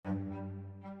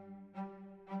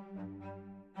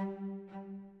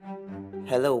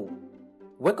Hello,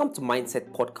 welcome to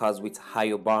Mindset Podcast with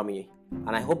Hayobami,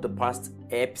 and I hope the past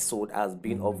episode has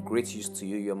been of great use to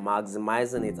you. You're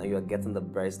maximizing it and you're getting the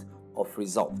best of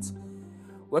results.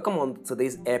 Welcome on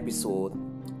today's episode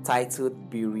titled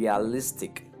Be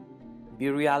Realistic. Be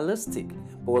realistic,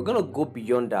 but we're going to go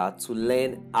beyond that to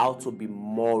learn how to be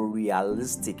more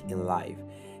realistic in life.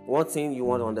 One thing you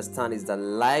want to understand is that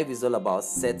life is all about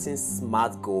setting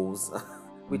smart goals,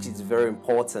 which is very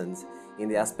important in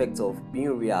the aspect of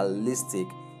being realistic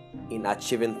in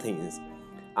achieving things.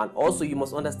 And also you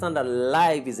must understand that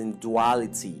life is in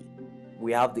duality.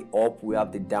 We have the up, we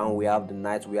have the down, we have the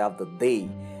night, we have the day,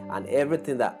 and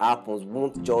everything that happens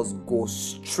won't just go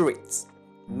straight.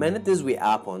 Many things will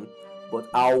happen, but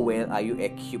how well are you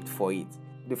equipped for it?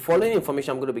 The following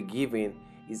information I'm going to be giving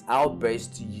is how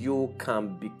best you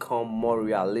can become more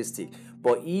realistic.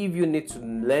 But if you need to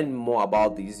learn more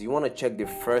about this, you want to check the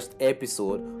first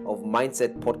episode of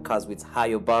Mindset Podcast with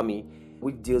Hayobami,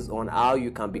 which deals on how you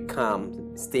can be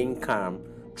calm, staying calm.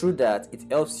 Through that, it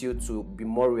helps you to be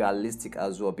more realistic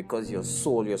as well, because your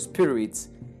soul, your spirit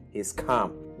is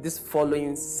calm. These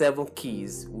following 7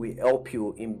 keys will help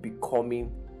you in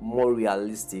becoming more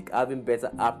realistic, having better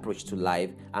approach to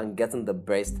life, and getting the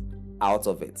best out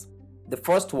of it. The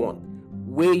first one,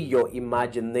 weigh your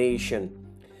imagination.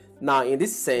 Now, in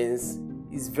this sense,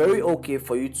 it's very okay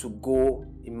for you to go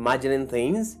imagining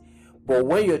things, but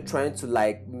when you're trying to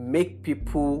make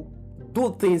people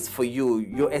do things for you,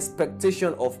 your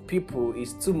expectation of people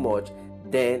is too much,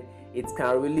 then it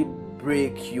can really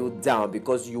break you down,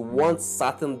 because you want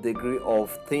certain degree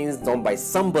of things done by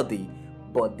somebody,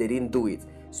 but they didn't do it.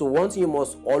 So one thing you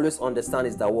must always understand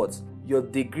is that your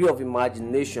degree of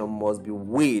imagination must be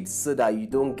weighed so that you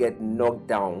don't get knocked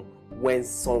down when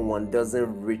someone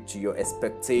doesn't reach your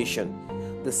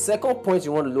expectation. The second point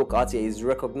you want to look at here is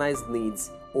recognize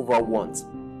needs over wants.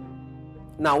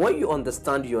 Now, when you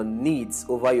understand your needs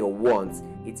over your wants,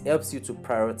 it helps you to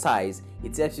prioritize,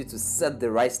 it helps you to set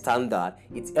the right standard,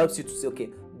 it helps you to say, okay,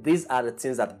 these are the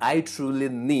things that I truly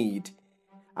need,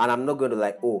 and I'm not going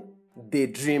to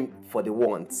daydream for the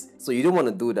wants. So you don't want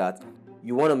to do that.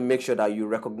 You want to make sure that you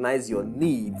recognize your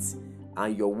needs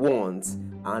and your wants,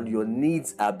 and your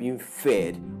needs are being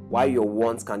fed while your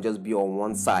wants can just be on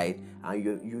one side, and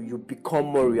you become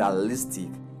more realistic.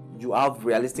 You have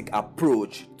realistic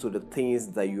approach to the things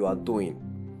that you are doing.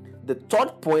 The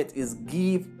third point is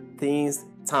give things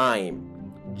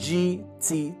time.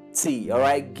 GTT. All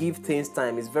right, give things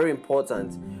time. It's very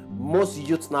important. Most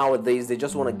youth nowadays, they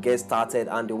just want to get started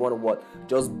and they want to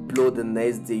just blow the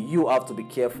next day. You have to be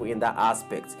careful in that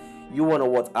aspect. You want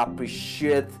to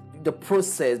appreciate the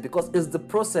process, because it's the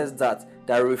process that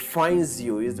refines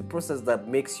you. It's the process that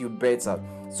makes you better.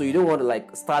 So you don't want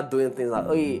to start doing things like,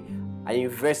 oh, hey, I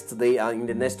invest today and in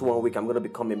the next 1 week I'm going to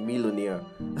become a millionaire.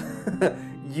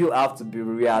 You have to be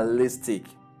realistic,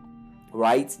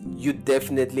 right? You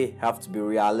definitely have to be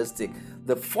realistic.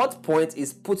 The fourth point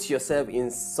is put yourself in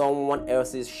someone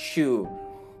else's shoe.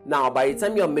 Now, by the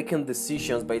time you're making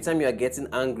decisions, by the time you're getting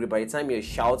angry, by the time you're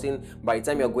shouting, by the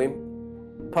time you're going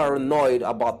paranoid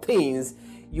about things,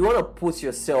 you want to put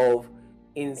yourself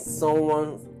in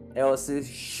someone else's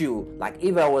shoe. Like,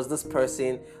 if I was this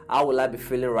person, how will I be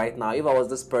feeling right now? If I was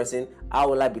this person, how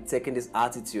will I be taking this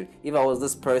attitude? If I was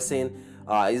this person,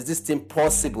 is this thing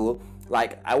possible?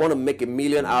 I want to make $1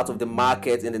 million out of the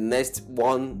market in the next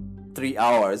 3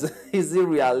 hours. Is it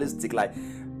realistic?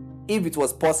 If it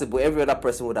was possible, every other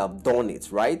person would have done it,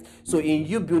 right? So in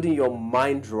you building your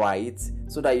mind right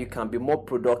so that you can be more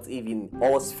productive in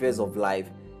all spheres of life,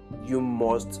 you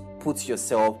must put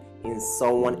yourself in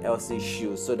someone else's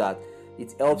shoes so that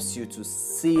it helps you to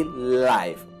see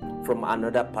life from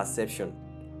another perception.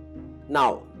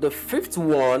 Now, the fifth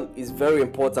one is very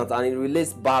important, and it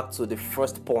relates back to the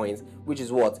first point, which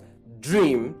is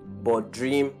dream, but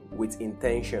dream with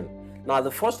intention. Now,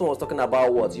 the first one was talking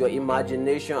about your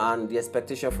imagination and the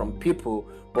expectation from people,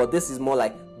 but this is more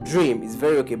like dream. It's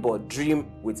very okay, but dream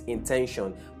with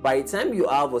intention. By the time you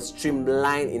have a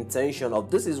streamlined intention of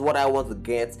this is what I want to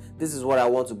get, this is what I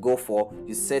want to go for,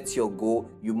 you set your goal,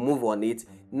 you move on it.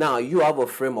 Now you have a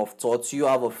frame of thoughts, you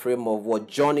have a frame of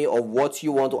journey of what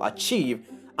you want to achieve,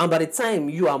 and by the time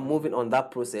you are moving on that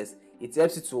process, it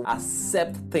helps you to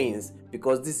accept things,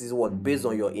 because this is based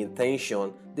on your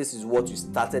intention, this is what you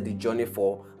started the journey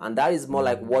for. And that is more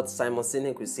like what Simon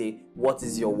Sinek would say, what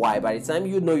is your why? By the time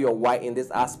you know your why in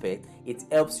this aspect, it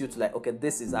helps you to okay,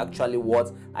 this is actually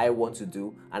what I want to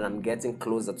do, and I'm getting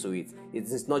closer to it. It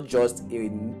is not just a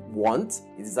want,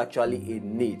 it is actually a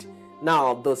need.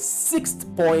 Now, the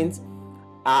sixth point,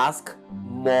 ask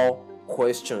more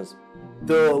questions.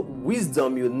 The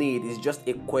wisdom you need is just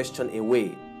a question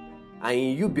away.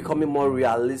 And you becoming more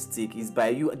realistic is by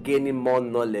you gaining more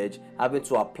knowledge, having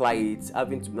to apply it,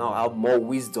 having to now have more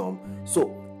wisdom.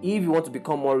 So if you want to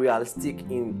become more realistic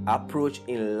in approach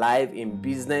in life, in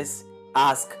business,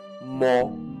 ask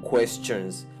more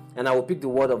questions. And I will pick the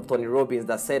word of Tony Robbins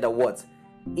that said that what?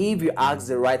 If you ask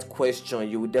the right question,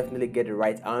 you will definitely get the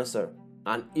right answer.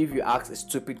 And if you ask a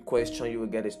stupid question, you will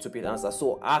get a stupid answer.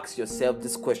 So ask yourself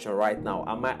this question right now.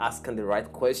 Am I asking the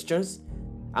right questions?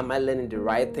 Am I learning the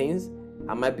right things?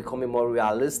 Am I becoming more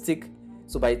realistic?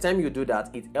 So by the time you do that,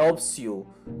 it helps you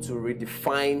to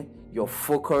redefine your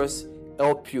focus,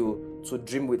 help you to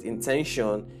dream with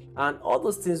intention, and all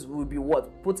those things will be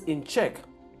what? Put in check.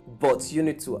 But you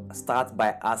need to start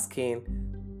by asking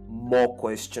more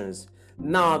questions.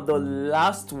 Now, the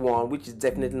last one, which is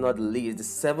definitely not the least, the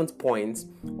seventh point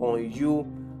on you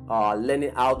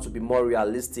learning how to be more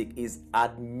realistic is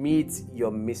admit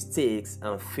your mistakes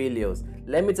and failures.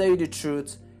 Let me tell you the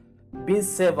truth. Being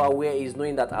self-aware is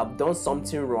knowing that I've done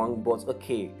something wrong, but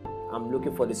okay, I'm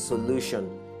looking for the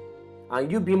solution.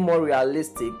 And you being more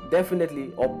realistic,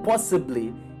 definitely or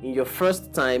possibly in your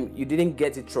first time you didn't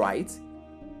get it right,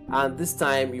 and this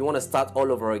time you want to start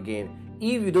all over again.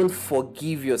 If you don't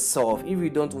forgive yourself, if you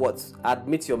don't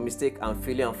admit your mistake and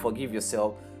failure and forgive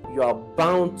yourself, you are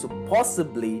bound to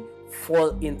possibly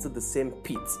fall into the same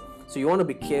pit. So you want to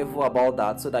be careful about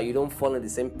that so that you don't fall in the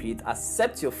same pit.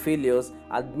 Accept your failures,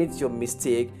 admit your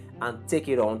mistake, and take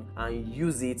it on and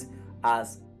use it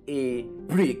as a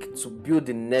brick to build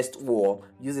the next wall.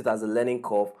 Use it as a learning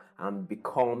curve and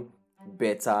become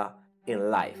better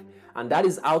in life. And that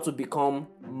is how to become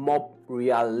more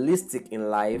realistic in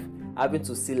life, having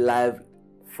to see life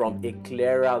from a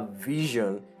clearer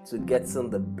vision to getting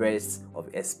the best of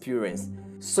experience.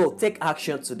 So take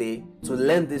action today to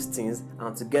learn these things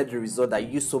and to get the result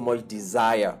that you so much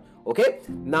desire. Okay?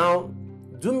 Now,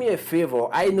 do me a favor.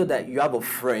 I know that you have a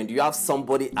friend, you have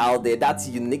somebody out there, that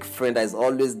unique friend that is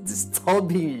always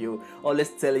disturbing you, always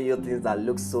telling you things that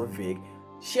look so vague.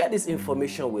 Share this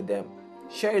information with them.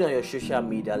 Share it on your social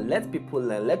media. Let people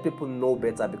learn, let people know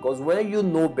better, because when you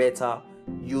know better,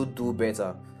 you do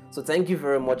better. So thank you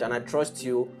very much, and I trust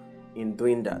you in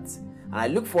doing that. And I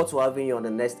look forward to having you on the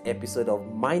next episode of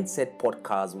Mindset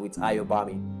Podcast with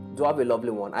Ayobami. Do have a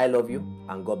lovely one. I love you,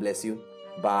 and God bless you.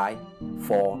 Bye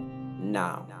for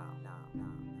now.